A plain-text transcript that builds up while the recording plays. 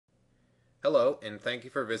Hello, and thank you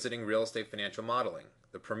for visiting Real Estate Financial Modeling,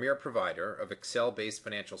 the premier provider of Excel-based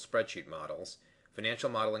financial spreadsheet models, financial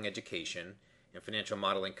modeling education, and financial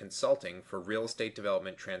modeling consulting for real estate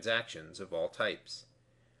development transactions of all types.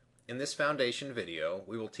 In this foundation video,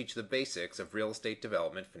 we will teach the basics of real estate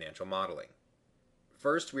development financial modeling.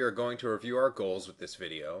 First, we are going to review our goals with this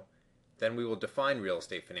video. Then we will define real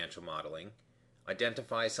estate financial modeling,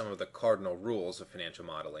 identify some of the cardinal rules of financial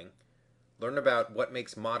modeling, learn about what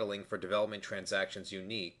makes modeling for development transactions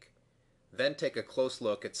unique, then take a close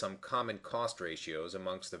look at some common cost ratios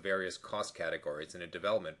amongst the various cost categories in a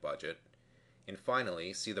development budget, and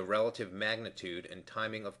finally see the relative magnitude and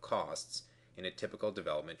timing of costs in a typical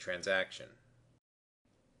development transaction.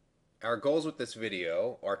 Our goals with this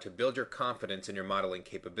video are to build your confidence in your modeling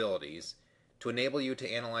capabilities, to enable you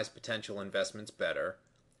to analyze potential investments better,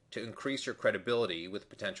 to increase your credibility with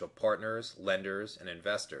potential partners, lenders, and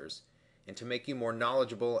investors, and to make you more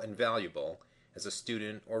knowledgeable and valuable as a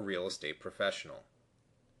student or real estate professional.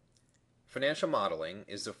 Financial modeling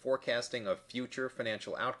is the forecasting of future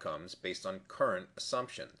financial outcomes based on current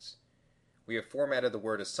assumptions. We have formatted the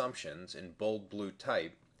word assumptions in bold blue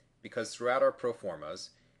type because throughout our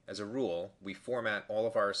pro-formas, as a rule, we format all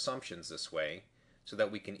of our assumptions this way so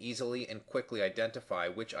that we can easily and quickly identify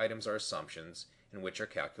which items are assumptions and which are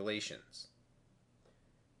calculations.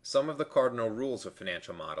 Some of the cardinal rules of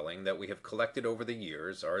financial modeling that we have collected over the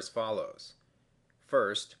years are as follows.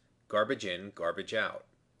 First, garbage in, garbage out.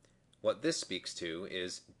 What this speaks to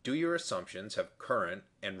is, do your assumptions have current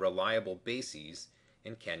and reliable bases,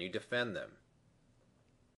 and can you defend them?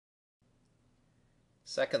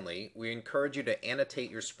 Secondly, we encourage you to annotate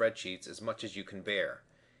your spreadsheets as much as you can bear.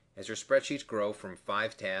 As your spreadsheets grow from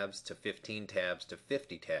 5 tabs to 15 tabs to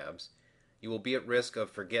 50 tabs, you will be at risk of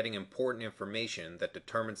forgetting important information that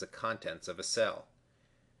determines the contents of a cell.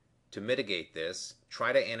 To mitigate this,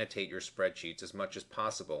 try to annotate your spreadsheets as much as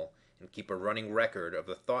possible and keep a running record of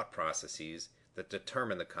the thought processes that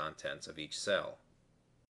determine the contents of each cell.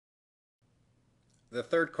 The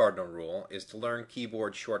third cardinal rule is to learn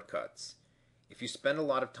keyboard shortcuts. If you spend a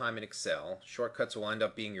lot of time in Excel, shortcuts will end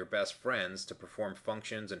up being your best friends to perform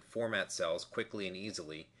functions and format cells quickly and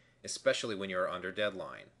easily, especially when you are under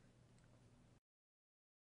deadline.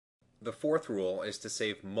 The fourth rule is to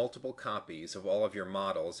save multiple copies of all of your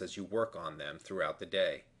models as you work on them throughout the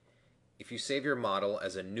day. If you save your model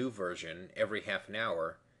as a new version every half an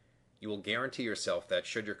hour, you will guarantee yourself that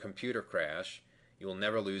should your computer crash, you will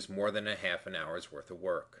never lose more than a half an hour's worth of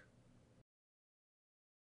work.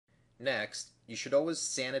 Next, you should always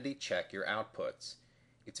sanity check your outputs.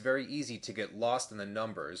 It's very easy to get lost in the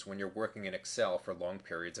numbers when you're working in Excel for long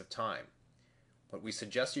periods of time. What we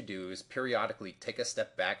suggest you do is periodically take a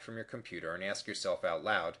step back from your computer and ask yourself out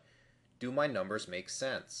loud, do my numbers make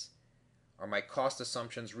sense? Are my cost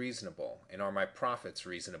assumptions reasonable, and are my profits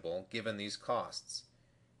reasonable given these costs?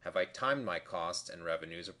 Have I timed my costs and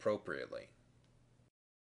revenues appropriately?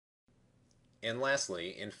 And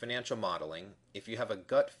lastly, in financial modeling, if you have a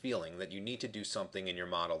gut feeling that you need to do something in your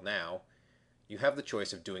model now, you have the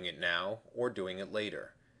choice of doing it now or doing it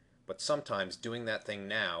later. But sometimes doing that thing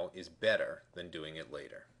now is better than doing it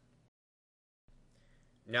later.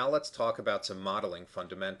 Now let's talk about some modeling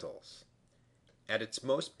fundamentals. At its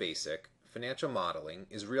most basic, financial modeling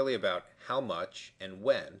is really about how much and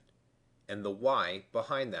when, and the why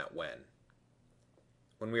behind that when.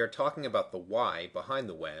 When we are talking about the why behind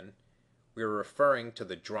the when, we are referring to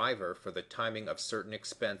the driver for the timing of certain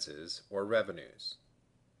expenses or revenues.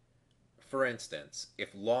 For instance,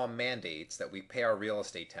 if law mandates that we pay our real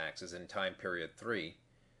estate taxes in time period 3,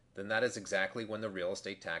 then that is exactly when the real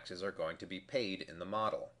estate taxes are going to be paid in the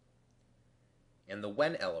model. And the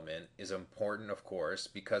when element is important, of course,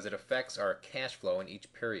 because it affects our cash flow in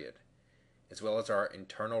each period, as well as our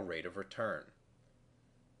internal rate of return.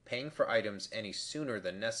 Paying for items any sooner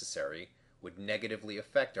than necessary would negatively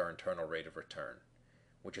affect our internal rate of return,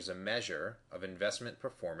 which is a measure of investment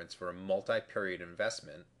performance for a multi-period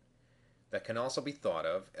investment that can also be thought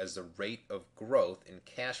of as the rate of growth in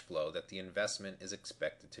cash flow that the investment is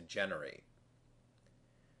expected to generate.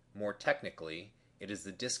 More technically, it is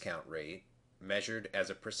the discount rate, measured as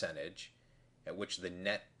a percentage, at which the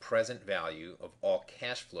net present value of all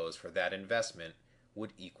cash flows for that investment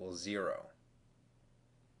would equal 0.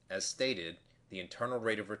 As stated, the internal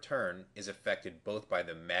rate of return is affected both by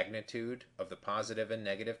the magnitude of the positive and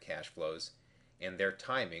negative cash flows and their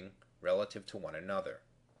timing relative to one another.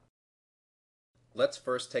 Let's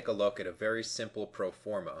first take a look at a very simple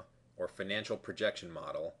pro-forma, or financial projection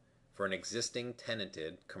model, for an existing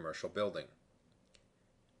tenanted commercial building.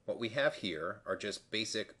 What we have here are just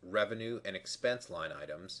basic revenue and expense line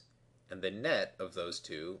items, and the net of those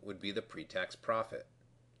two would be the pre-tax profit.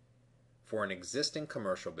 For an existing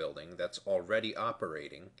commercial building that's already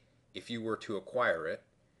operating, if you were to acquire it,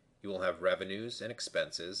 you will have revenues and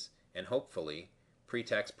expenses, and hopefully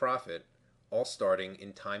pre-tax profit, all starting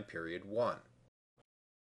in time period 1.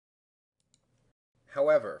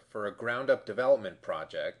 However, for a ground-up development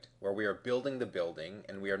project where we are building the building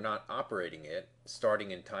and we are not operating it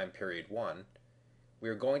starting in time period 1, we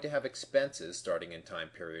are going to have expenses starting in time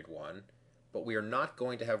period 1, but we are not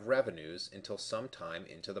going to have revenues until some time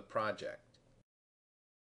into the project.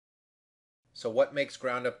 So what makes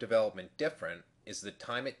ground-up development different is the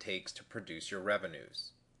time it takes to produce your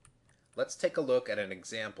revenues. Let's take a look at an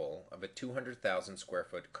example of a 200,000 square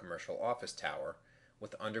foot commercial office tower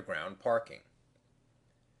with underground parking.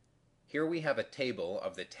 Here we have a table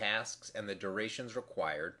of the tasks and the durations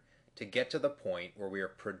required to get to the point where we are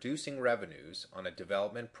producing revenues on a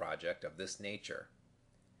development project of this nature.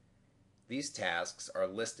 These tasks are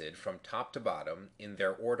listed from top to bottom in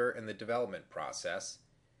their order in the development process,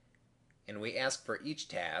 and we ask for each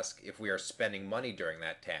task if we are spending money during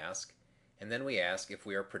that task, and then we ask if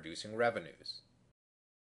we are producing revenues.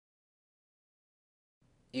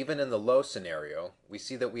 Even in the low scenario, we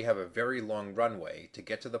see that we have a very long runway to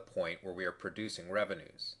get to the point where we are producing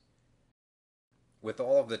revenues. With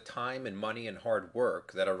all of the time and money and hard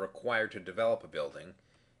work that are required to develop a building,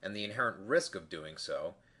 and the inherent risk of doing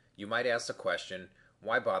so, you might ask the question,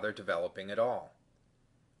 why bother developing at all?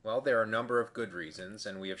 Well, there are a number of good reasons,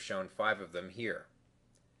 and we have shown 5 of them here.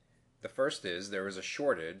 The first is there is a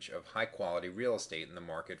shortage of high-quality real estate in the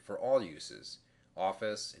market for all uses: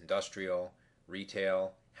 office, industrial,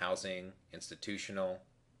 retail, housing, institutional.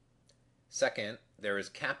 Second, there is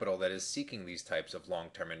capital that is seeking these types of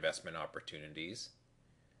long-term investment opportunities.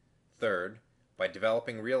 Third, by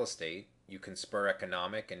developing real estate, you can spur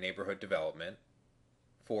economic and neighborhood development.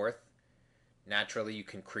 Fourth, naturally you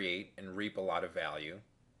can create and reap a lot of value.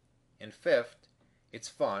 And fifth, it's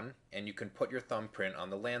fun and you can put your thumbprint on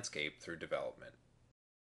the landscape through development.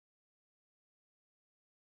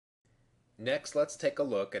 Next, let's take a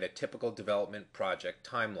look at a typical development project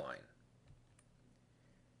timeline.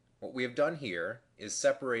 What we have done here is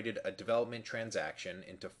separated a development transaction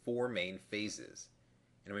into 4 main phases,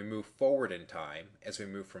 and we move forward in time as we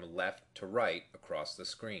move from left to right across the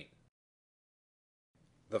screen.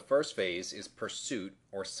 The first phase is pursuit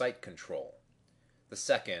or site control. The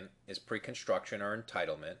second is pre-construction or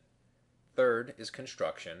entitlement. Third is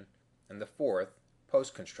construction, and the fourth,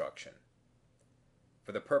 post-construction.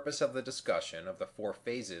 For the purpose of the discussion of the 4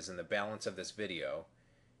 phases in the balance of this video,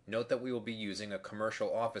 note that we will be using a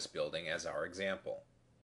commercial office building as our example.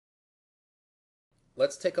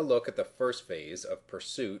 Let's take a look at the first phase of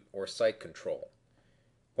pursuit or site control.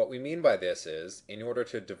 What we mean by this is, in order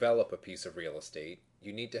to develop a piece of real estate,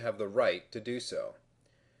 you need to have the right to do so.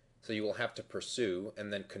 So you will have to pursue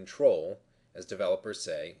and then control, as developers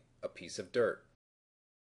say, a piece of dirt.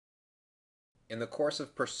 In the course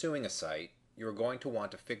of pursuing a site, you are going to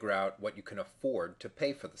want to figure out what you can afford to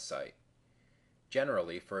pay for the site.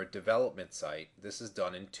 Generally, for a development site, this is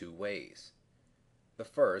done in 2 ways. The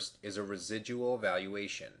first is a residual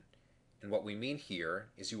valuation, and what we mean here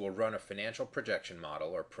is you will run a financial projection model,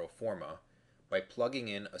 or Pro-Forma, by plugging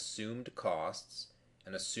in assumed costs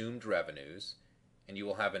and assumed revenues, and you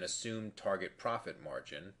will have an assumed target profit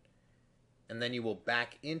margin, and then you will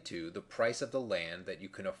back into the price of the land that you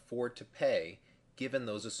can afford to pay given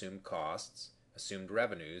those assumed costs, assumed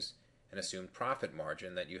revenues, and assumed profit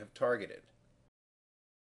margin that you have targeted.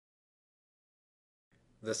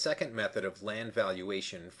 The second method of land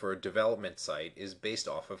valuation for a development site is based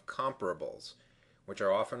off of comparables, which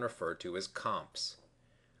are often referred to as comps.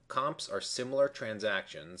 Comps are similar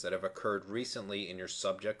transactions that have occurred recently in your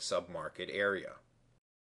subject submarket area.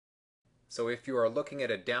 So if you are looking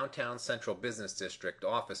at a downtown central business district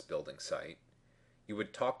office building site, you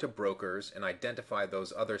would talk to brokers and identify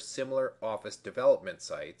those other similar office development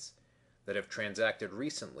sites that have transacted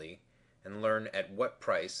recently and learn at what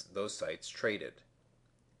price those sites traded.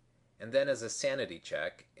 And then, as a sanity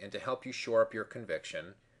check and to help you shore up your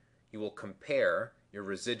conviction, you will compare your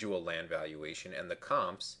residual land valuation and the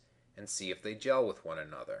comps and see if they gel with one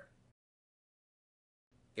another.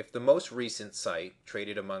 If the most recent site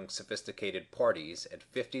traded among sophisticated parties at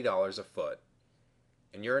 $50 a foot,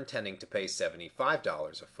 and you're intending to pay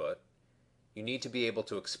 $75 a foot, you need to be able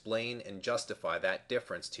to explain and justify that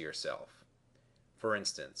difference to yourself. For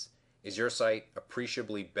instance, is your site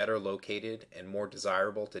appreciably better located and more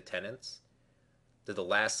desirable to tenants? Did the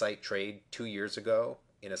last site trade 2 years ago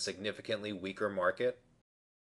in a significantly weaker market?